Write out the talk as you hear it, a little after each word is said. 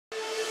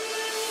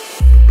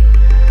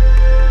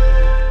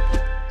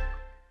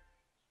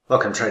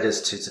Welcome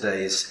traders to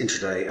today's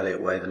intraday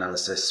Elliott wave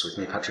analysis with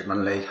me, Patrick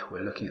Munley.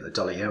 We're looking at the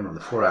dollar yen on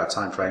the 4-hour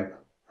time frame.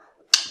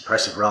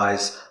 Impressive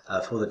rise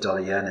for the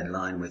dollar yen in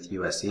line with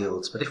US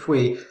yields. But if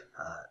we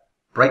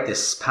break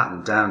this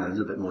pattern down in a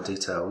little bit more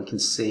detail, we can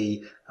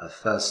see a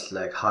first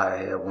leg higher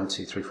here, 1,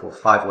 2, 3, 4,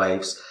 5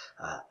 waves,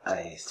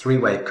 a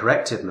 3-wave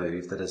corrective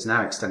move that has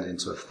now extended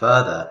into a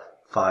further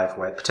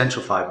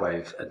potential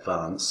 5-wave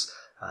advance.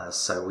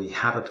 So we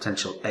have a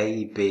potential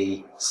A,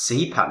 B,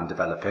 C pattern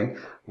developing.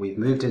 We've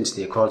moved into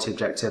the equality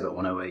objective at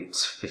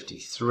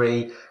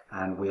 108.53,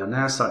 and we are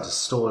now starting to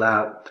stall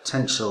out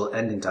potential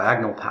ending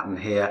diagonal pattern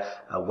here.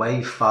 A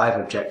wave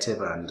 5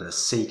 objective and a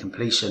C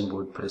completion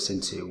would put us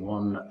into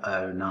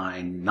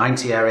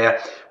 109.90 area.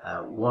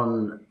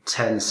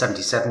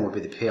 110.77 would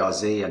be the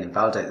PRZ and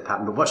invalidate the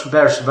pattern. But watch for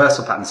various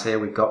reversal patterns here.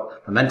 We've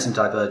got momentum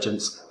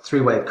divergence,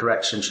 3-wave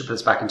correction should put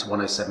us back into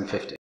 107.50.